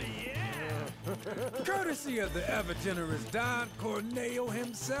 Courtesy of the ever-generous Don Corneo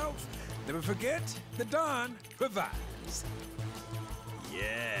himself. Never forget, the Don provides.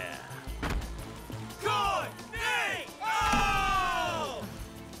 Yeah. Corneo!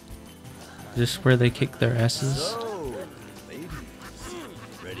 Is this where they kick their asses? So, ladies,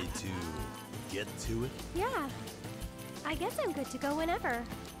 ready to get to it? Yeah. I guess I'm good to go whenever.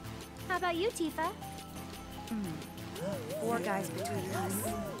 How about you, Tifa? 4 guys between us.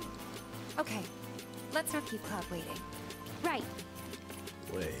 Okay, let's not keep Cloud waiting. Right.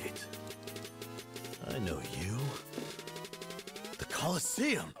 Wait. I know you. The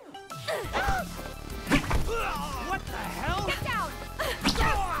Colosseum. What the hell? Get down!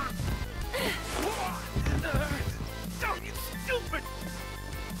 Oh, you stupid!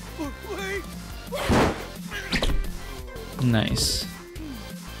 Wait! Nice.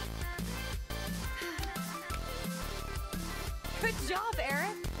 Good job,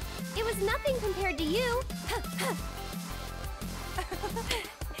 Eric. It was nothing compared to you.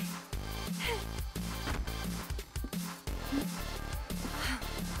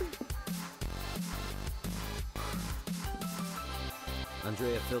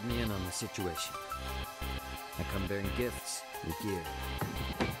 Andrea filled me in on the situation. I come bearing gifts with gear.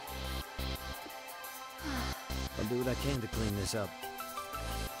 I'll do what I can to clean this up.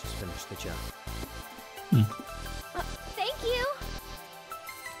 Just finish the job. Thank you.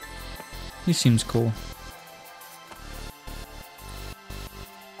 He seems cool.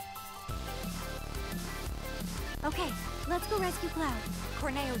 Okay, let's go rescue Cloud.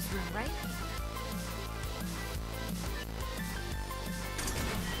 Corneo's room, right?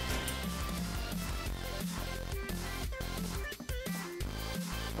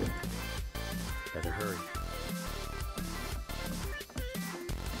 Better hurry.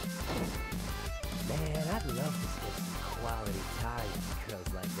 Man, I'd love to spend some quality time with girls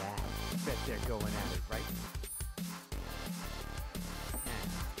like that. Bet they're going at it, right?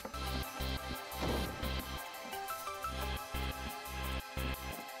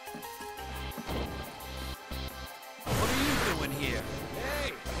 What are you doing here? Hey,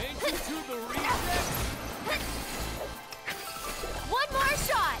 ain't you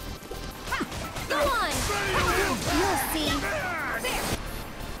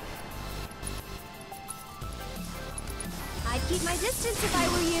distance if I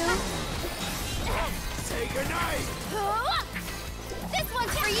were you. Say goodnight! This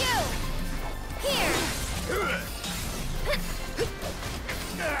one's for you! Here!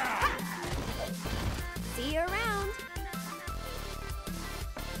 See you around.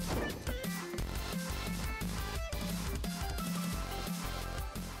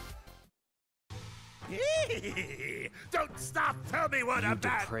 Don't stop! Tell me what You a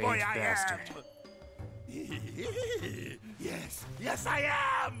bad depraved boy I bastard. am! Yes, I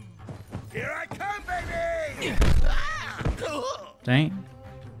am! Here I come, baby! Dang.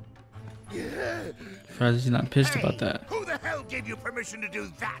 Surprised he's not pissed about that. Who the hell gave you permission to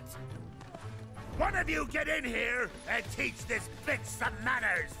do that? One of you get in here and teach this bitch some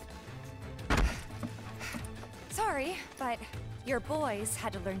manners! Sorry, but your boys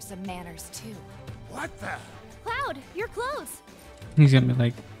had to learn some manners too. What the? Cloud, your clothes. He's gonna be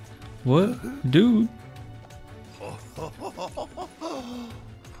like, what? Dude.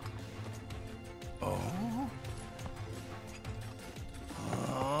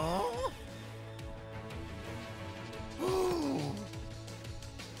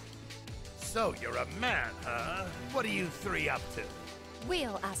 So you're a man, huh? What are you three up to?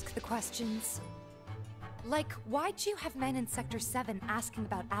 We'll ask the questions. Like, why'd you have men in Sector 7 asking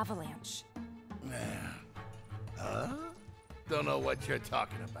about Avalanche? Huh? Don't know what you're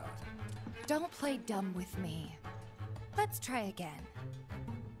talking about. Don't play dumb with me. Let's try again.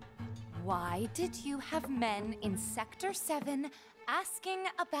 Why did you have men in Sector 7 asking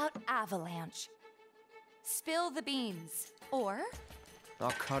about Avalanche? Spill the beans, or...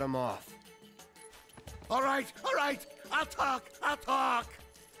 I'll cut him off. All right, I'll talk.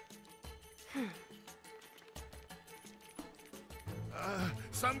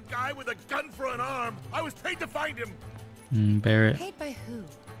 Some guy with a gun for an arm. I was paid to find him. Barrett. Paid by who?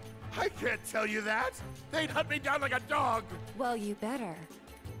 I can't tell you that. They'd hunt me down like a dog. Well, you better.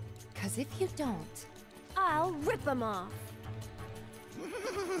 'Cause if you don't... I'll rip them off.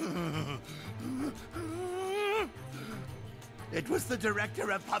 It was the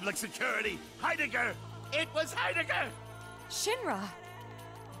director of public security, Heidegger. It was Heidegger. Shinra!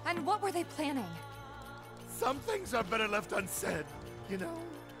 And what were they planning? Some things are better left unsaid, you know?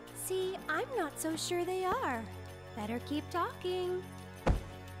 See, I'm not so sure they are. Better keep talking.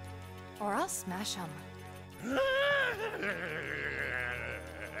 Or I'll smash them.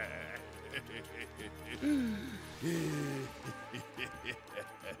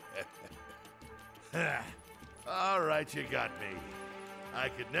 All right, you got me. I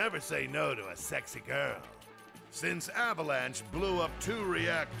could never say no to a sexy girl. Since Avalanche blew up 2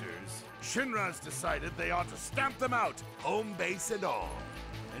 reactors, Shinra's decided they ought to stamp them out, home base and all.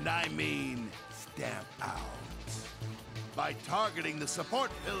 And I mean stamp out. By targeting the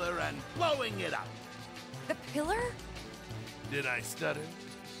support pillar and blowing it up. The pillar? Did I stutter?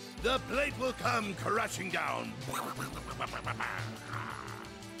 The plate will come crashing down.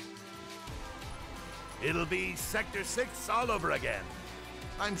 It'll be Sector 6 all over again.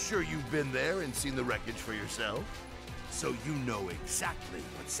 I'm sure you've been there and seen the wreckage for yourself. So you know exactly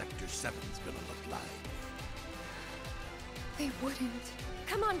what Sector 7's gonna look like. They wouldn't.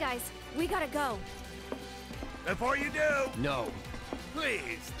 Come on, guys. We gotta go. Before you do... No.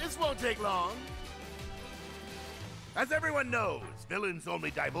 Please, this won't take long. As everyone knows, villains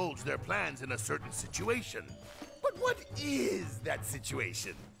only divulge their plans in a certain situation. But what is that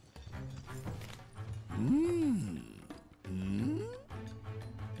situation?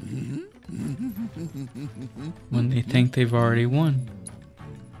 When they think they've already won.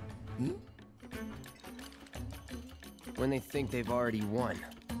 When they think they've already won.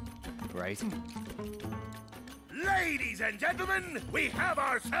 Right? Ladies and gentlemen, we have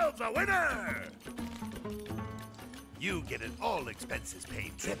ourselves a winner! You get an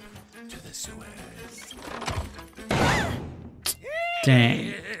all-expenses-paid trip to the sewers.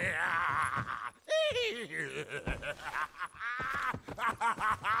 Dang.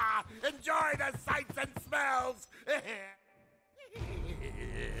 Enjoy the sights and smells!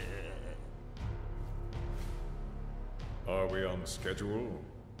 Are we on schedule?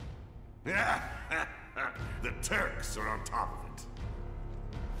 The Turks are on top of it.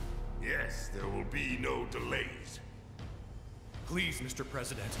 Yes, there will be no delays. Please, Mr.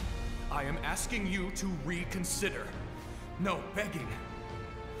 President, I am asking you to reconsider. No, begging.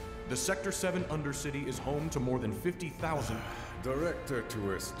 The Sector 7 Undercity is home to more than 50,000... Director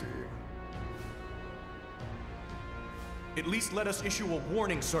Twisty. At least let us issue a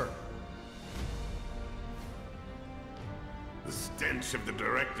warning, sir. The stench of the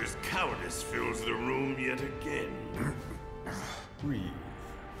director's cowardice fills the room yet again. Breathe.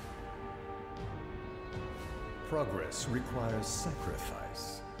 progress requires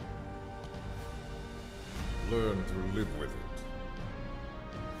sacrifice. Learn to live with it.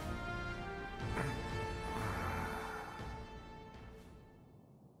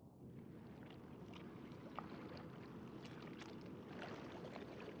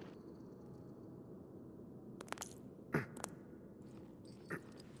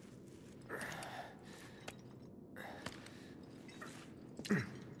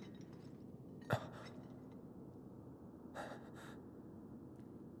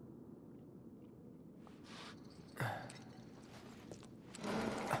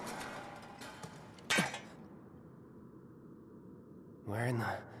 Where in the...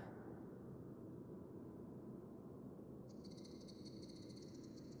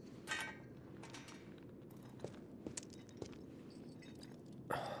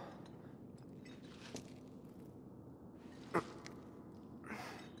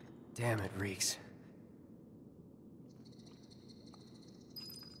 Damn, it reeks.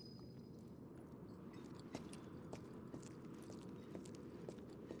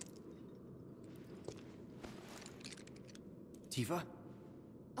 Tifa?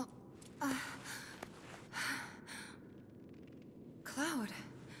 Cloud.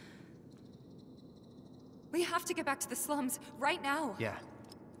 We have to get back to the slums right now. Yeah.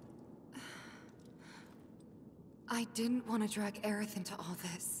 I didn't want to drag Aerith into all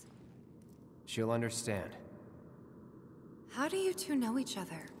this. She'll understand. How do you two know each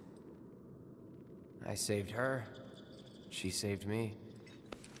other? I saved her. She saved me.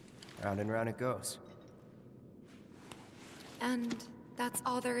 Round and round it goes. And that's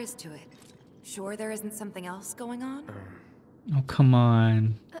all there is to it. Sure there isn't something else going on? Oh, come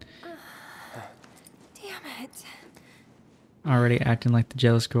on. Damn it. Already acting like the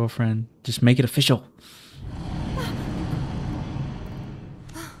jealous girlfriend. Just make it official.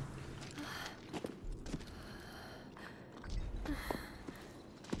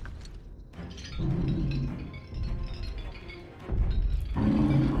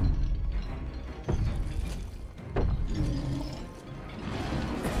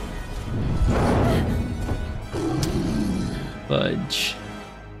 Fudge.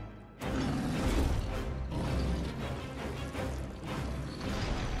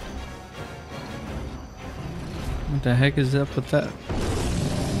 What the heck is up with that?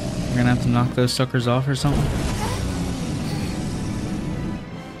 We're gonna have to knock those suckers off or something?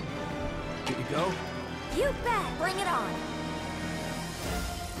 Here you go. You bet. Bring it on.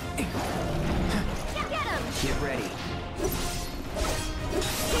 Get him. Get ready.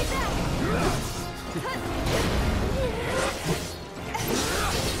 Keep back.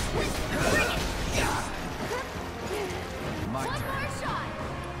 My One turn. more shot.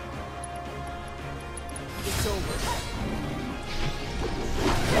 It's over.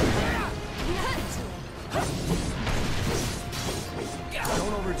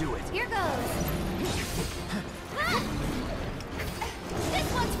 Don't overdo it. Here goes. This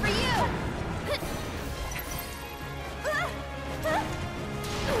one's for you.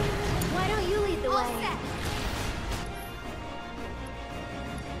 Why don't you lead the way? All set.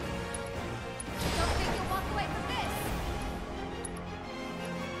 Don't think you'll walk away from this.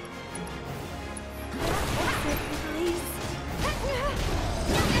 Please.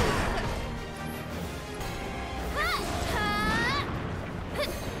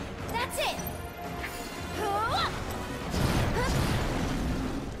 That's it.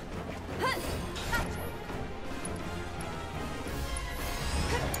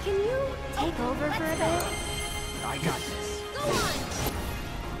 Can you take over for a bit? I got this. Go on.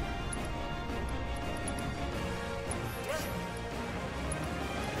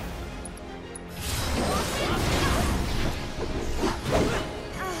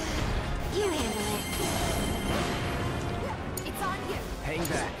 You handle it. It's on you. Hang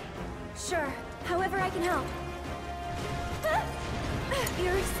back. Sure. However I can help.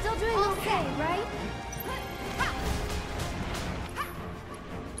 You're still doing okay, right?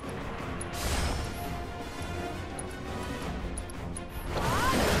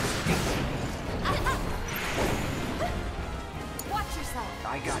 Watch yourself. I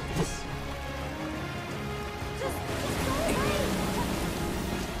got this.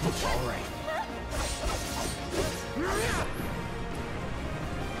 All right.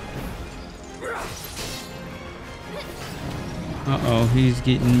 Uh-oh, he's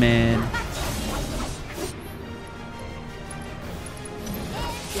getting mad.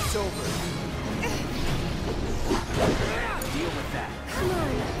 It's over. Deal with that. Come on,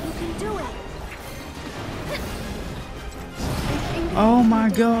 you can do it. Oh my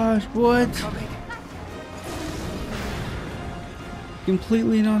gosh, what? Coming.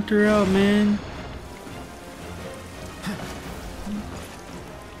 Completely knocked her out, man.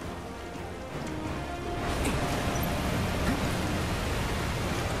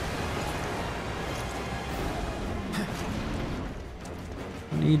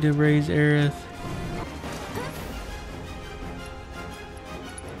 Need to raise Aerith.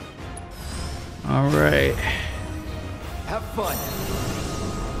 Alright. Have fun.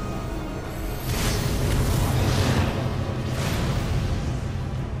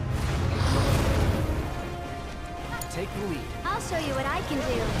 Take the lead. I'll show you what I can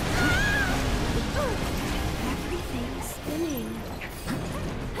do. Everything's spinning.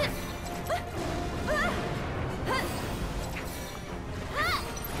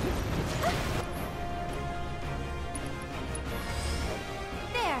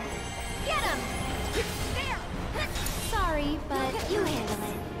 There! Get him! There! Sorry, but you handle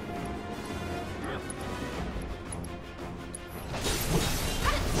it.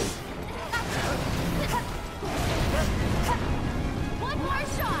 One more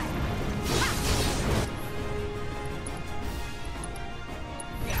shot!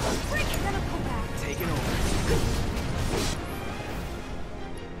 Bring it, then I'll come back. Take it over.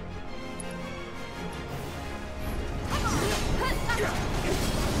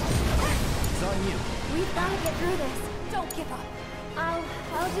 It's on you. We've got to get through this. Don't give up.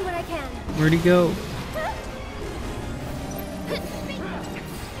 I'll do what I can. Where'd he go?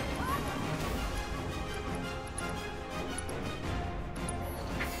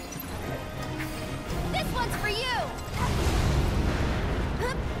 This one's for you.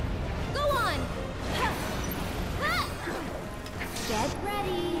 Go on. Get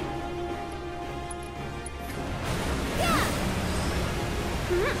ready.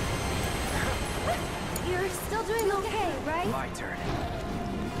 You're still doing okay, right? My turn.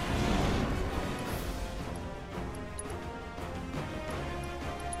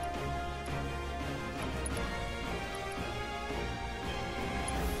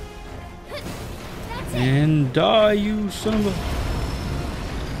 And die, you son of a...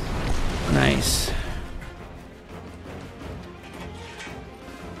 Nice.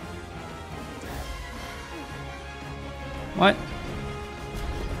 What?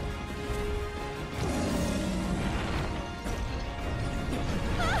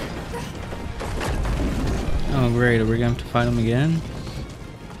 Oh great, are we gonna have to fight him again?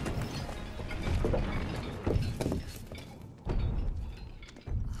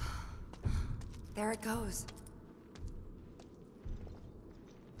 There it goes.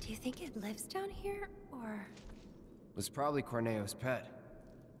 Do you think it lives down here, or...? Was probably Corneo's pet.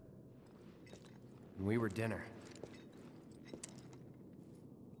 And we were dinner.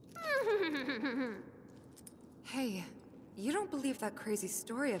 Hey, you don't believe that crazy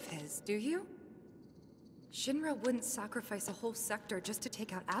story of his, do you? Shinra wouldn't sacrifice a whole sector just to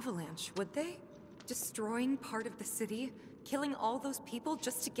take out Avalanche, would they? Destroying part of the city, killing all those people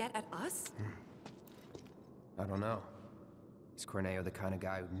just to get at us? I don't know. Is Corneo the kind of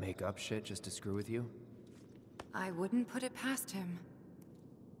guy who'd make up shit just to screw with you? I wouldn't put it past him.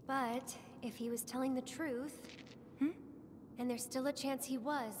 But if he was telling the truth, and there's still a chance he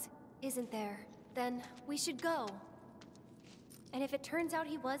was, isn't there? Then we should go. And if it turns out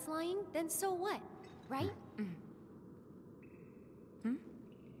he was lying, then so what, right?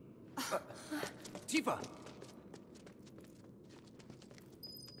 Tifa!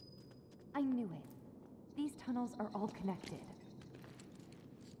 I knew it. These tunnels are all connected.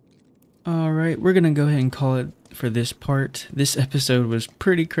 Alright, we're gonna go ahead and call it for this part. This episode was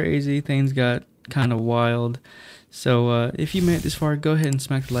pretty crazy. Things got kind of wild. So if you made it this far, go ahead and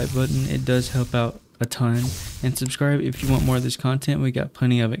smack the like button. It does help out a ton. And subscribe if you want more of this content. We got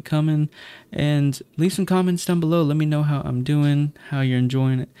plenty of it coming. And leave some comments down below. Let me know how I'm doing, how you're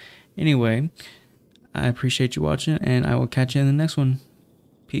enjoying it. Anyway, I appreciate you watching, and I will catch you in the next one.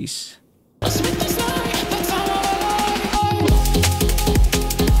 Peace.